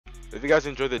If you guys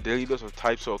enjoy the daily dose of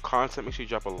type soul content, make sure you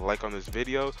drop a like on this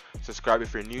video, subscribe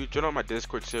if you're new, join on my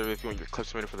Discord server if you want your clips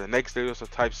submitted for the next daily dose of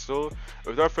type soul.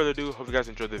 Without further ado, hope you guys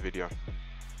enjoyed the video.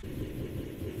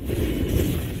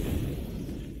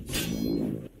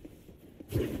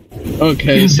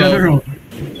 Okay, so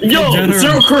yo,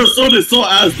 Zero Corazon is so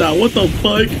ass down. What the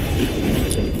fuck?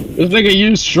 This nigga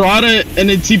used Strata and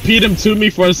then TP'd him to me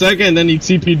for a second, and then he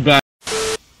TP'd back.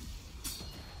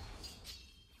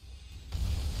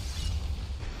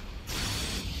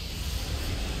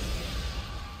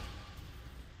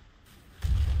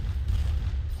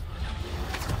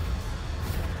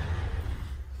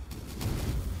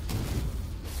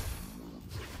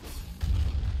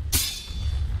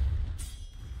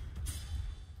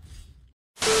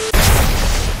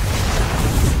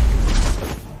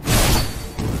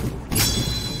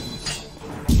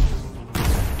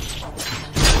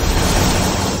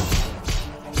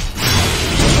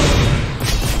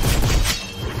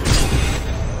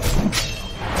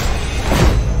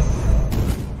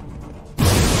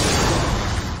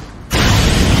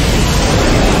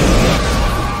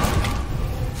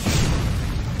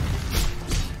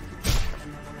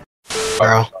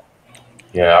 Bro.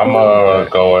 Yeah, I'm gonna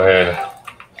go ahead.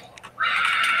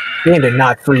 Game did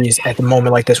not freeze at the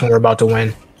moment like this when we're about to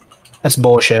win. That's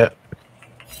bullshit.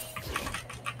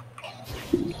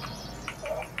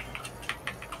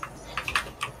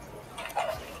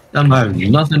 I'm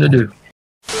having nothing to do.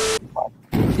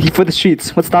 He for the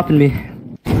streets. What's stopping me?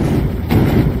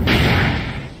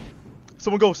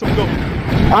 Someone go, someone go.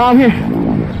 I'm here.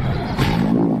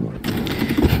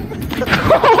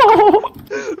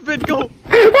 Vin, go.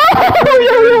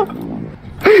 Yo.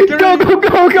 Go.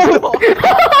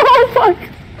 Oh, fuck.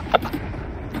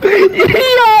 Yo.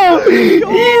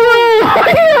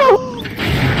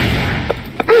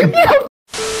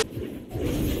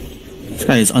 This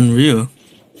guy is unreal.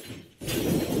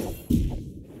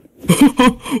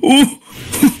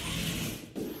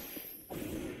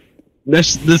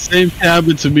 That's the same thing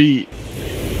happened to me.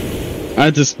 I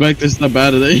had to spec this stuff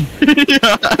out of there.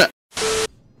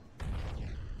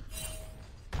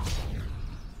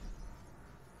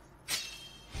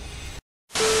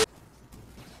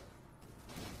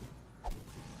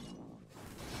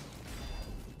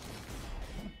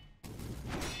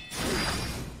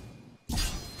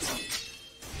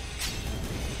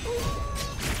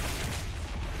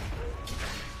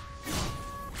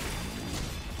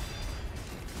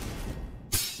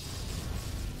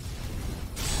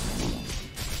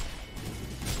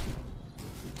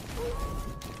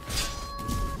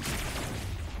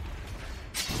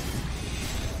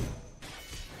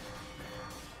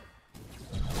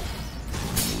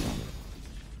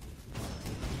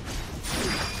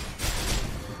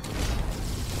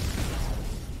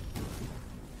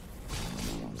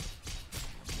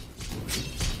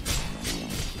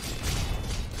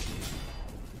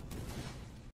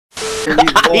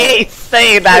 He ain't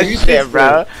saying that shit,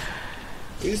 bro.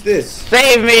 Who's this?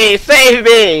 Save me! Save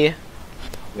me!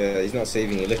 Yeah, he's not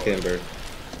saving you. Look at him, bro.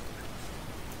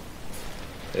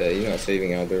 Yeah, you're not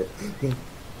saving out, bro.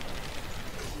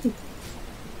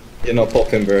 You're not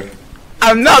popping, bro.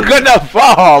 I'm not gonna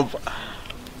pop!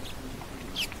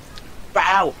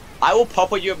 Bow! I will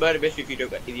pop on your murder mystery if you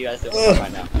guys don't pop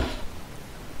right now.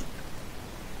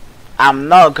 I'm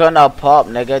not gonna pop,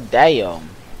 nigga. Damn.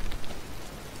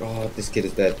 Oh, this kid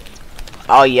is dead.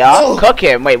 Oh yeah? Oh. Cook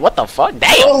him. Wait, what the fuck?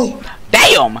 Damn! Oh.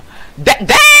 Damn! Damn!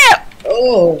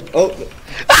 Oh! Oh!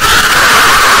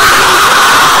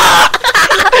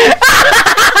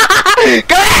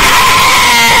 Come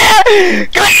here!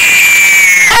 Come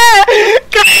here!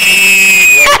 Come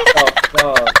here!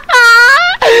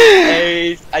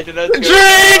 Hey, I do not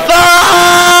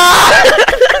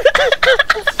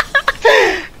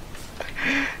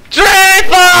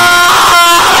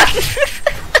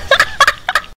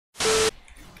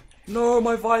No,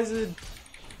 my visor.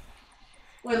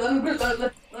 Wait, let me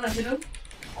hit him.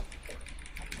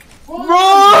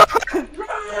 Run!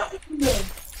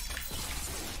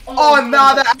 Oh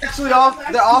no, they're actually off.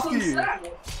 They're after you.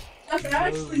 That's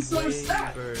actually so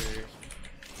sad. Wait,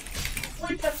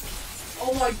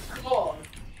 oh my god.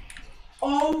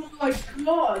 Oh my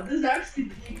god. This is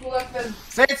actually equal than.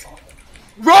 Six.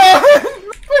 Run!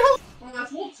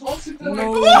 That's more toxic than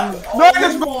no. my god. No,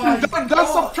 just run. Don't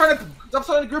stop trying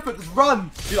to grip it. Just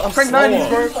run. Dude, I'm trying 90s,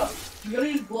 bro. You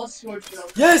gotta use blood scorch now.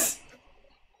 Yes.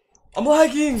 I'm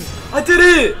lagging. I did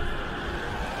it.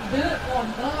 You did it? Oh,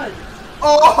 nice.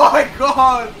 Oh my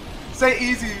god. Say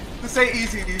easy. Just say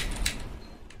easy.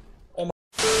 Oh my.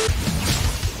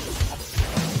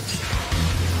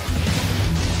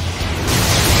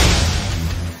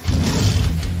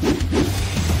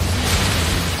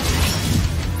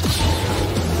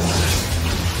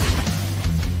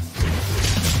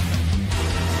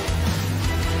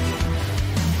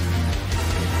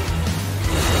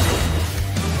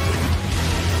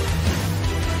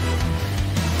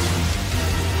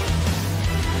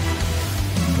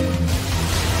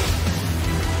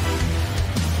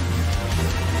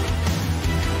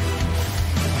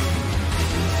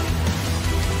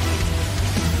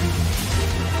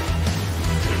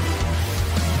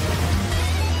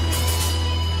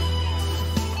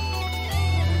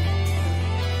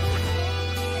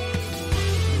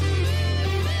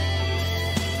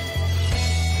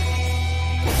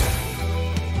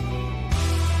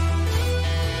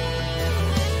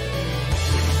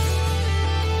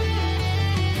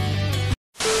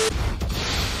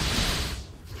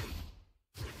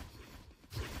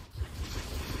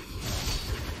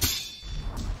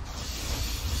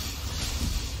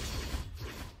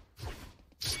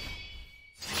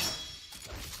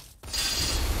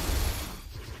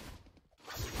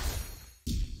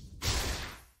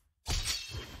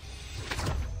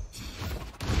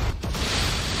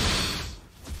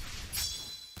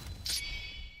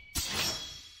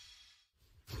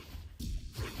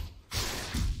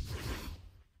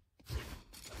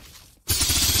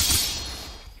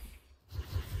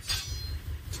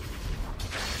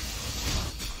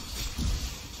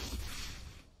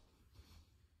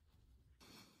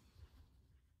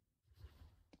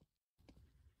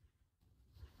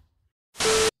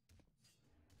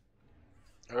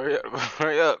 Hurry up,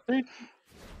 hurry up.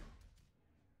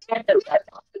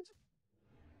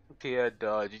 Yeah,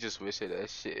 dog, you just wish it that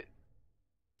shit.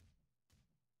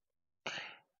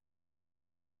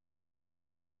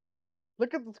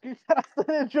 Look at the screenshot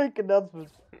and drink announcement.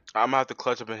 I'm gonna have to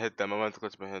clutch up and hit them. I'm gonna have to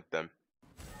clutch up and hit them.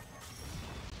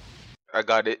 I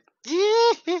got it.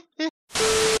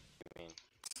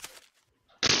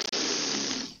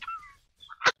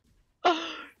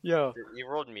 Yo, You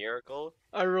rolled Miracle?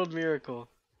 I rolled Miracle.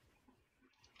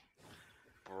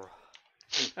 Bro.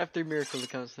 After Miracle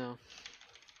accounts now.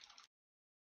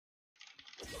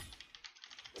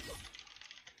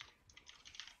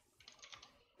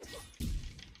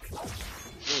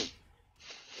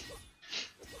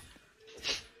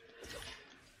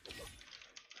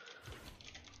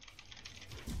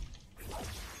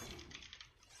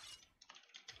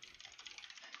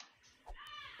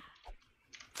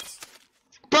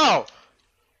 Bro!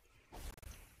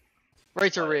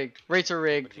 Rates are rigged. Rates are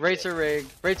rigged. Rates are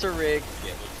rigged. Rates are rigged. What'd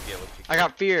you get? What'd you get? I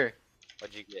got fear.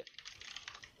 What'd you get?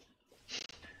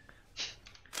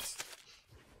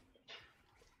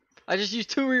 I just used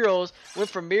 2 rerolls. Went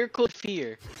from Miracle to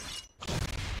Fear.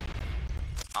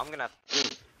 I'm gonna have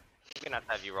to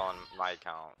have you roll on my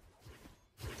account.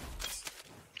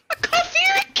 I got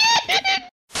fear again!